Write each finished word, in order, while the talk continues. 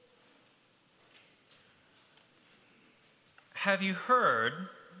Have you heard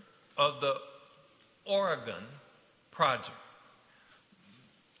of the Oregon Project?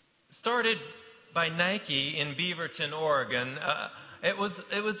 Started by Nike in Beaverton, Oregon, it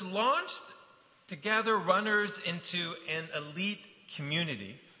was launched to gather runners into an elite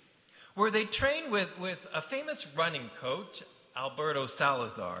community where they train with a famous running coach, Alberto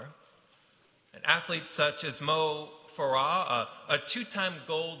Salazar, and athletes such as Mo Farah, a two-time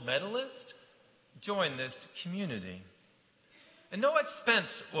gold medalist, joined this community. And no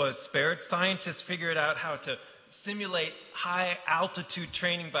expense was spared. Scientists figured out how to simulate high-altitude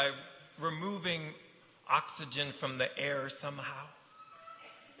training by removing oxygen from the air somehow.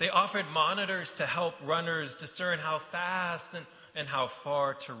 They offered monitors to help runners discern how fast and how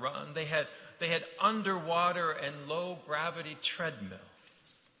far to run. They had underwater and low-gravity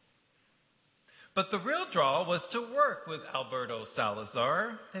treadmills. But the real draw was to work with Alberto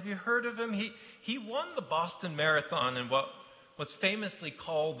Salazar. Have you heard of him? He won the Boston Marathon in what was famously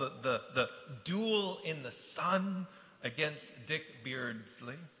called the duel in the sun against Dick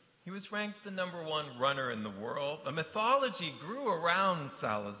Beardsley. He was ranked the number one runner in the world. A mythology grew around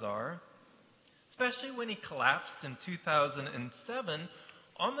Salazar, especially when he collapsed in 2007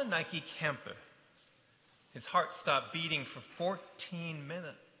 on the Nike campus. His heart stopped beating for 14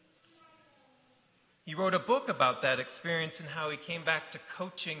 minutes. He wrote a book about that experience and how he came back to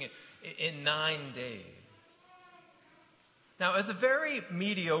coaching in 9 days. Now, as a very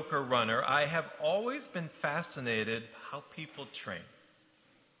mediocre runner, I have always been fascinated how people train.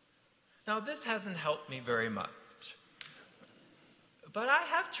 Now, this hasn't helped me very much, but I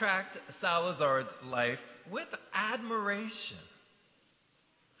have tracked Salazar's life with admiration.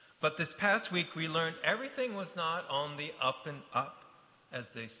 But this past week, we learned everything was not on the up and up, as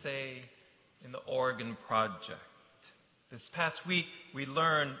they say in the Oregon Project. This past week, we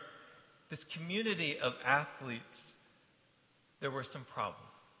learned this community of athletes, there were some problems.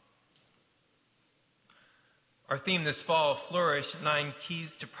 Our theme this fall, Flourish, 9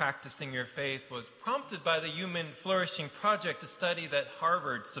 Keys to Practicing Your Faith, was prompted by the Human Flourishing Project, a study that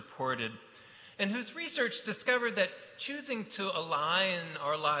Harvard supported, and whose research discovered that choosing to align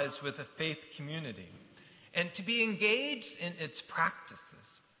our lives with a faith community and to be engaged in its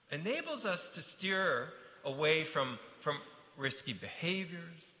practices enables us to steer away from risky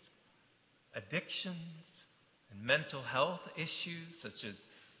behaviors, addictions, and mental health issues such as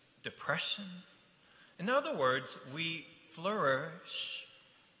depression. In other words, we flourish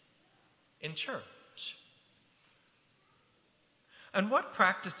in church. And what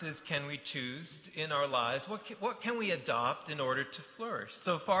practices can we choose in our lives? What can we adopt in order to flourish?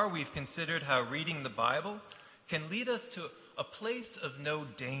 So far, we've considered how reading the Bible can lead us to a place of no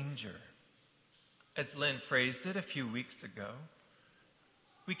danger, as Lynn phrased it a few weeks ago.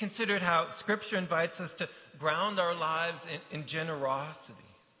 We considered how Scripture invites us to ground our lives in generosity.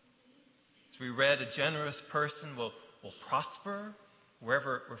 As we read, a generous person will prosper.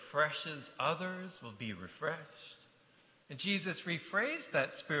 Wherever it refreshes others will be refreshed. And Jesus rephrased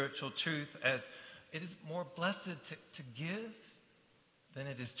that spiritual truth as it is more blessed to give than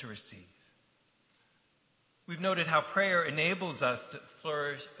it is to receive. We've noted how prayer enables us to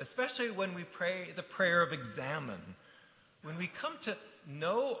flourish, especially when we pray the prayer of examine. When we come to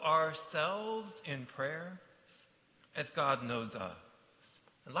know ourselves in prayer as God knows us.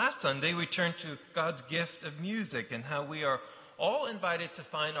 And last Sunday, we turned to God's gift of music and how we are all invited to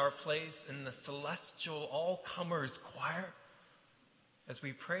find our place in the celestial all-comers choir as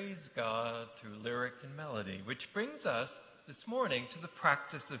we praise God through lyric and melody, which brings us this morning to the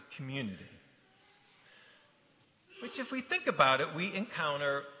practice of community, which, if we think about it, we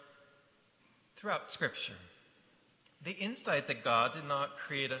encounter throughout Scripture. The insight that God did not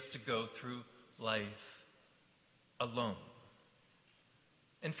create us to go through life alone.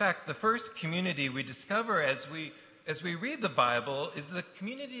 In fact, the first community we discover as we read the Bible is the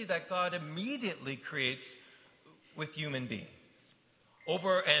community that God immediately creates with human beings.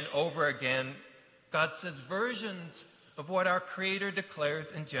 Over and over again, God says versions of what our Creator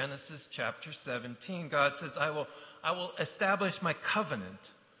declares in Genesis chapter 17. God says, I will establish my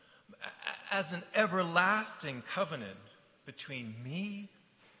covenant as an everlasting covenant between me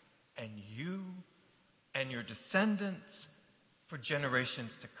and you and your descendants for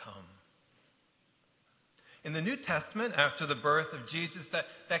generations to come. In the New Testament, after the birth of Jesus,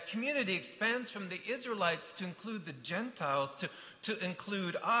 that community expands from the Israelites to include the Gentiles, to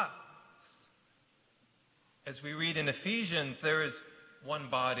include us. As we read in Ephesians, there is one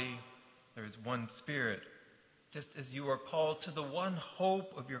body, there is one Spirit. Just as you are called to the one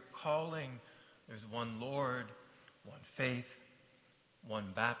hope of your calling, there's one Lord, one faith,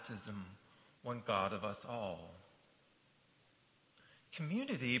 one baptism, one God of us all.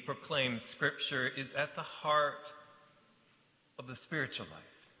 Community, proclaims Scripture, is at the heart of the spiritual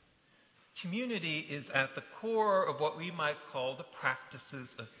life. Community is at the core of what we might call the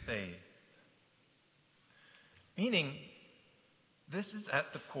practices of faith. Meaning, this is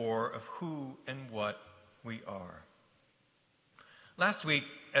at the core of who and what we are. Last week,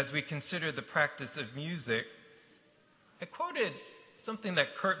 as we considered the practice of music, I quoted something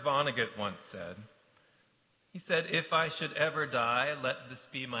that Kurt Vonnegut once said. He said, "If I should ever die, let this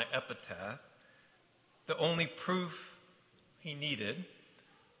be my epitaph." The only proof he needed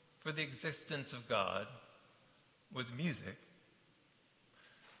for the existence of God was music.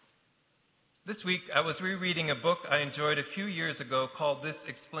 This week, I was rereading a book I enjoyed a few years ago called This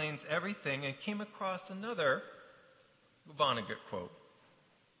Explains Everything, and came across another Vonnegut quote.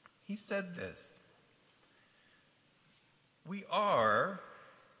 He said this: "We are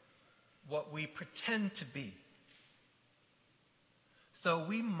what we pretend to be. So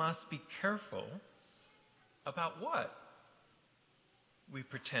we must be careful about what we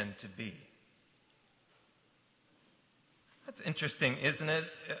pretend to be." That's interesting, isn't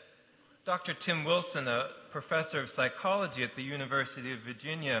it? Dr. Tim Wilson, a professor of psychology at the University of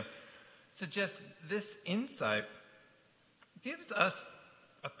Virginia, suggests this insight gives us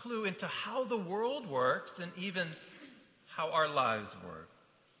a clue into how the world works and even how our lives work.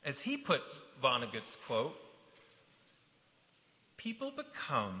 As he puts Vonnegut's quote, "People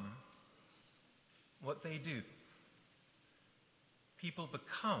become what they do. People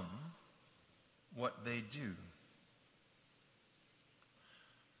become what they do."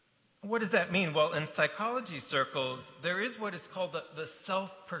 What does that mean? Well, in psychology circles, there is what is called the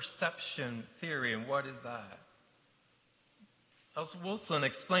self-perception theory. And what is that? As Wilson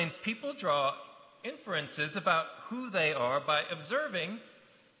explains, people draw inferences about who they are by observing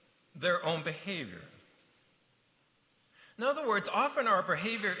their own behavior. In other words, often our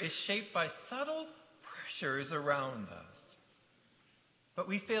behavior is shaped by subtle pressures around us, but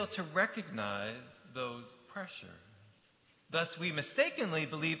we fail to recognize those pressures. Thus, we mistakenly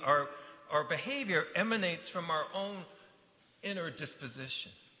believe our behavior emanates from our own inner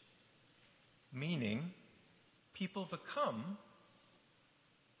disposition, meaning people become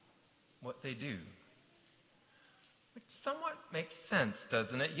what they do. Which somewhat makes sense,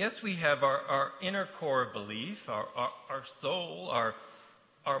 doesn't it? Yes, we have our inner core belief, our soul,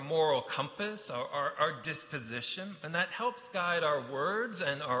 our moral compass, our disposition, and that helps guide our words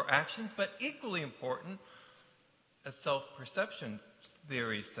and our actions, but equally important, as self-perception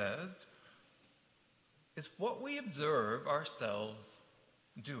theory says, is what we observe ourselves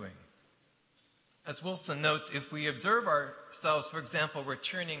doing. As Wilson notes, if we observe ourselves, for example,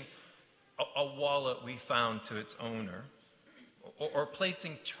 returning a wallet we found to its owner, or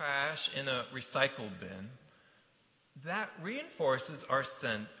placing trash in a recycle bin, that reinforces our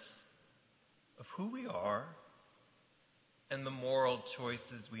sense of who we are and the moral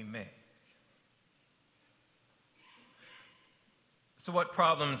choices we make. So what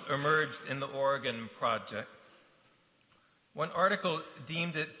problems emerged in the Oregon Project? One article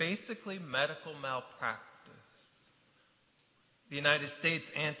deemed it basically medical malpractice. The United States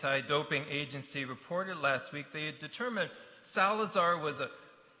Anti-Doping Agency reported last week they had determined Salazar was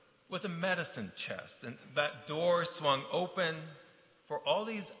a medicine chest, and that door swung open for all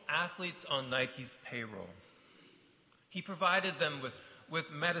these athletes on Nike's payroll. He provided them with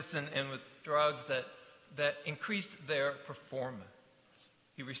medicine and with drugs that increased their performance.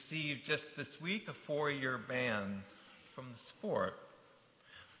 He received just this week a 4-year ban from the sport.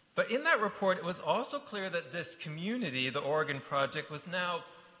 But in that report, it was also clear that this community, the Oregon Project, was now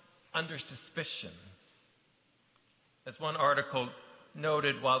under suspicion. As one article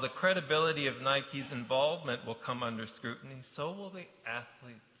noted, while the credibility of Nike's involvement will come under scrutiny, so will the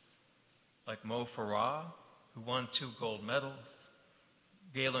athletes like Mo Farah, who won 2 gold medals,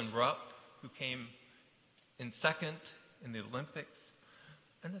 Galen Rupp, who came in second in the Olympics,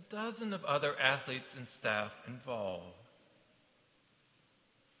 and a dozen of other athletes and staff involved.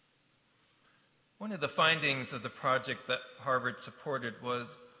 One of the findings of the project that Harvard supported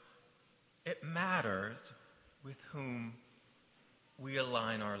was it matters with whom we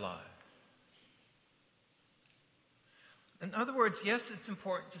align our lives. In other words, yes, it's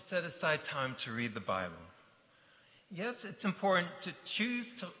important to set aside time to read the Bible. Yes, it's important to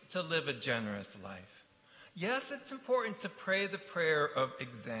choose to live a generous life. Yes, it's important to pray the prayer of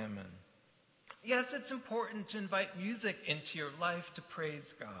examine. Yes, it's important to invite music into your life to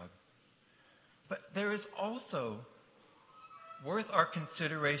praise God. But there is also worth our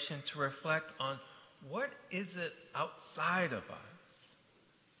consideration to reflect on what is it outside of us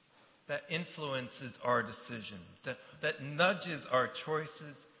that influences our decisions, that nudges our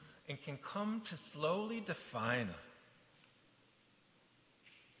choices and can come to slowly define us.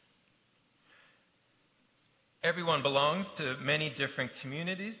 Everyone belongs to many different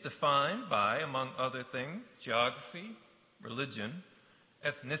communities defined by, among other things, geography, religion,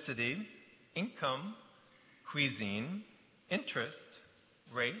 ethnicity, income, cuisine, interest,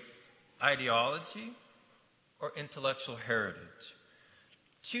 race, ideology, or intellectual heritage.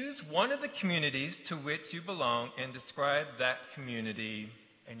 Choose one of the communities to which you belong and describe that community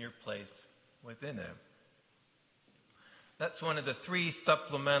and your place within it. That's one of the 3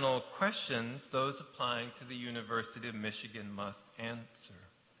 supplemental questions those applying to the University of Michigan must answer.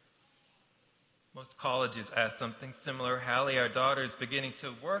 Most colleges ask something similar. Hallie, our daughter, is beginning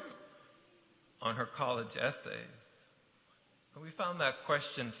to work on her college essays. And we found that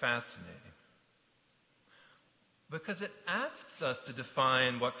question fascinating because it asks us to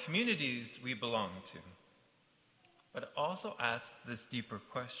define what communities we belong to. But it also asks this deeper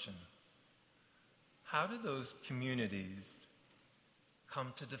question: how do those communities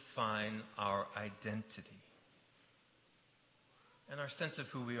come to define our identity and our sense of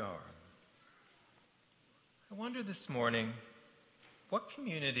who we are? I wonder this morning, what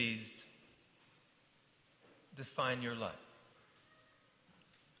communities define your life?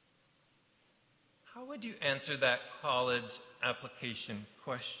 How would you answer that college application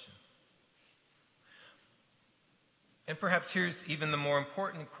question? And perhaps here's even the more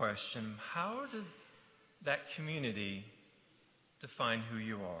important question: how does that community define who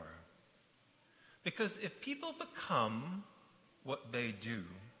you are? Because if people become what they do,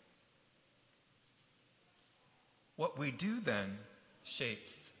 what we do then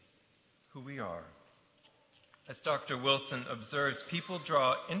shapes who we are. As Dr. Wilson observes, people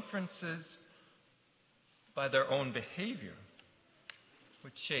draw inferences by their own behavior,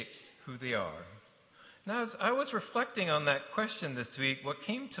 which shapes who they are. Now, as I was reflecting on that question this week, what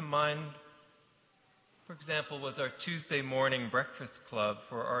came to mind, for example, was our Tuesday morning breakfast club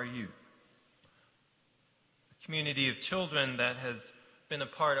for our youth. A community of children that has been a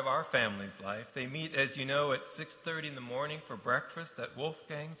part of our family's life. They meet, as you know, at 6:30 in the morning for breakfast at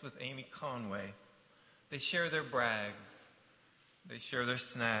Wolfgang's with Amy Conway. They share their brags. They share their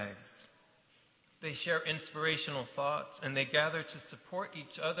snags. They share inspirational thoughts, and they gather to support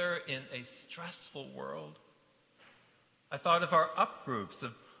each other in a stressful world. I thought of our up groups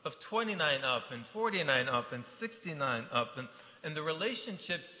of 29 up and 49 up and 69 up, and the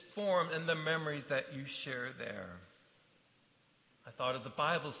relationships formed and the memories that you share there. I thought of the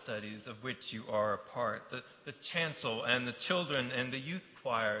Bible studies of which you are a part, the chancel and the children and the youth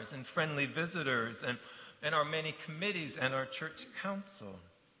choirs and friendly visitors and our many committees and our church council,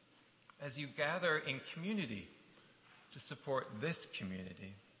 as you gather in community to support this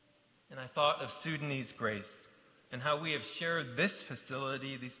community. And I thought of Sudanese Grace and how we have shared this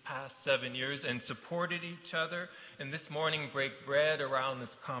facility these past 7 years and supported each other, and this morning break bread around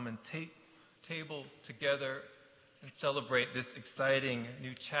this common table together and celebrate this exciting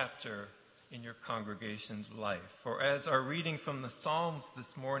new chapter in your congregation's life. For as our reading from the Psalms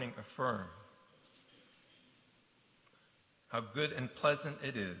this morning affirms, how good and pleasant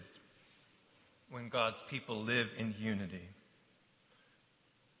it is when God's people live in unity.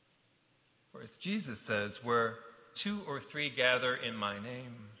 For as Jesus says, where 2 or 3 gather in my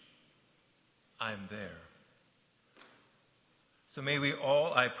name, I'm there. So may we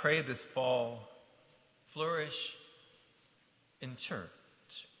all, I pray this fall, flourish in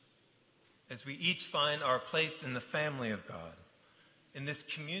church as we each find our place in the family of God, in this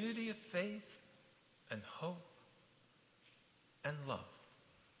community of faith and hope and love.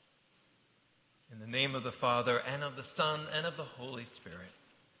 In the name of the Father, and of the Son, and of the Holy Spirit.